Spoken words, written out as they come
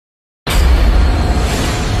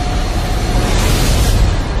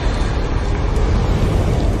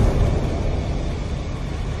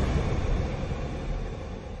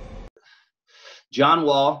John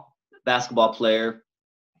Wall, basketball player,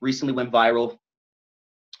 recently went viral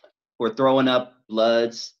for throwing up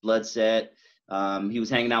blood set. He was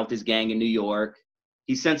hanging out with his gang in New York.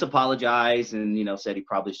 He since apologized and, said he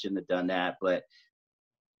probably shouldn't have done that. But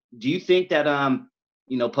do you think that,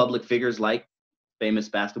 public figures like famous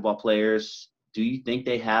basketball players, do you think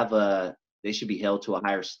they should be held to a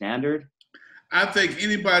higher standard? I think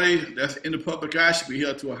anybody that's in the public eye should be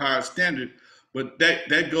held to a higher standard, but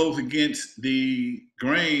that goes against the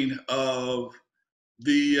grain of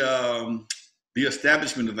the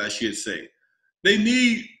establishment, as I should say. They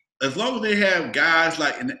need, as long as they have guys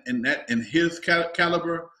like in his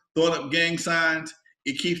caliber throwing up gang signs,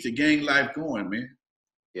 it keeps the gang life going, man.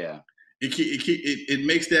 Yeah. It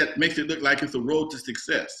makes it look like it's a road to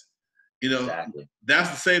success. Exactly. That's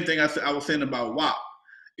the same thing I was saying about WAP.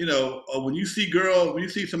 When you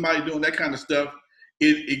see somebody doing that kind of stuff,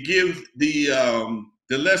 it gives the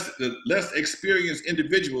less experienced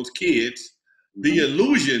individuals, kids, the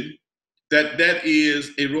illusion that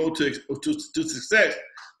is a road to success.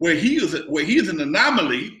 Where he's an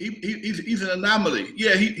anomaly. He's an anomaly.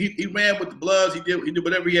 Yeah, he ran with the Bloods. He did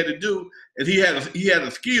whatever he had to do, and he had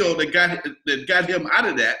a skill that got him out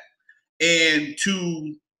of that. And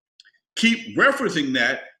to keep referencing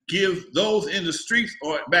that gives those in the streets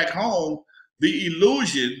or back home the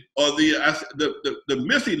illusion or the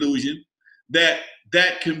misillusion that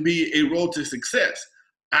can be a road to success.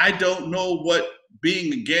 I don't know what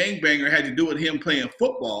being a gangbanger had to do with him playing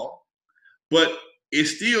football, but it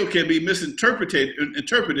still can be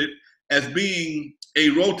interpreted as being a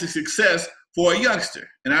road to success for a youngster.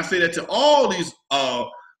 And I say that to all these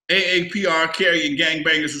AAPR carrying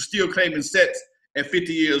gangbangers who still claiming sets at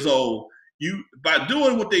 50 years old. By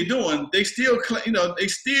doing what they're doing, they still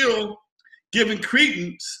giving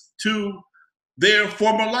credence to their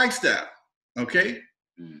former lifestyle. Okay,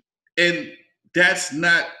 and that's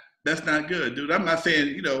not good, dude. I'm not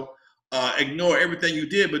saying ignore everything you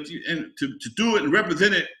did, but to do it and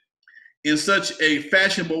represent it in such a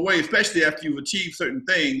fashionable way, especially after you've achieved certain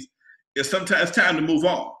things, it's time to move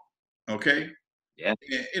on. Okay. Yeah.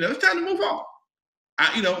 And, it's time to move on.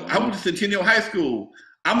 I went to Centennial High School.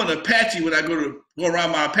 I'm an Apache when I go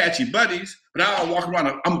around my Apache buddies, but I don't walk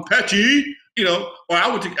around. I'm Apache, or I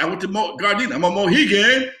went to Gardena. I'm a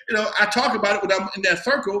Mohegan. I talk about it when I'm in that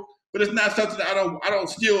circle, but it's not something that I don't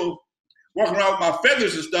still walk around with my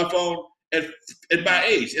feathers and stuff on at my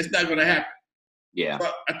age. It's not going to happen. Yeah.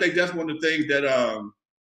 But I think that's one of the things that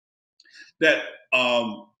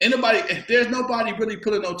there's nobody really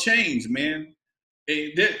pulling no chains, man.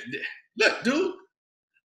 Look, dude,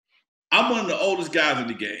 I'm one of the oldest guys in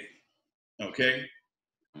the game. Okay,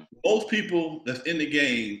 most people that's in the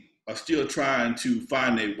game are still trying to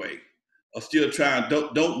find their way, are still trying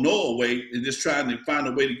don't know a way, and just trying to find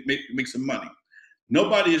a way to make some money.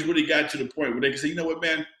 Nobody has really got to the point where they can say, you know what,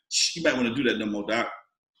 man, you might want to do that no more, Doc.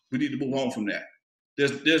 We need to move on from that.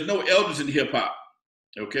 There's no elders in hip hop.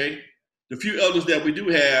 Okay, the few elders that we do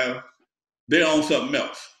have, they're on something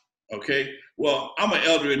else. Okay, well, I'm an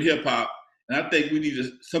elder in hip hop. And I think we need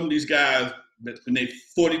some of these guys that's when they're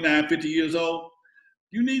 49, 50 years old,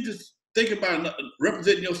 you need to think about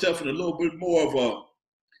representing yourself in a little bit more of a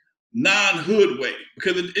non-hood way,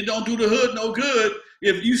 because it don't do the hood no good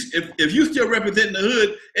if you still representing the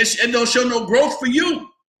hood. It don't show no growth for you.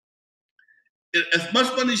 As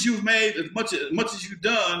much money as you've made, as much as you've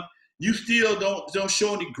done, you still don't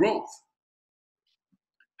show any growth.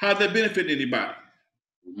 How's that benefit anybody?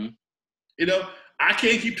 Mm-hmm. I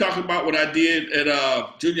can't keep talking about what I did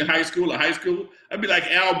at junior high school or high school. I'd be like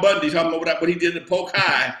Al Bundy talking about what he did at Polk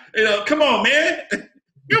High. Come on, man.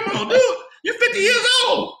 Come on, dude. You're 50 years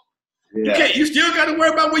old. Yeah. You still got to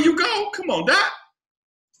worry about where you go. Come on, Doc.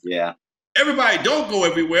 Yeah. Everybody don't go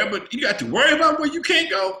everywhere, but you got to worry about where you can't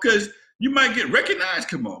go because you might get recognized.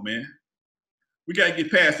 Come on, man. We got to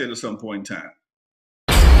get past that at some point in time.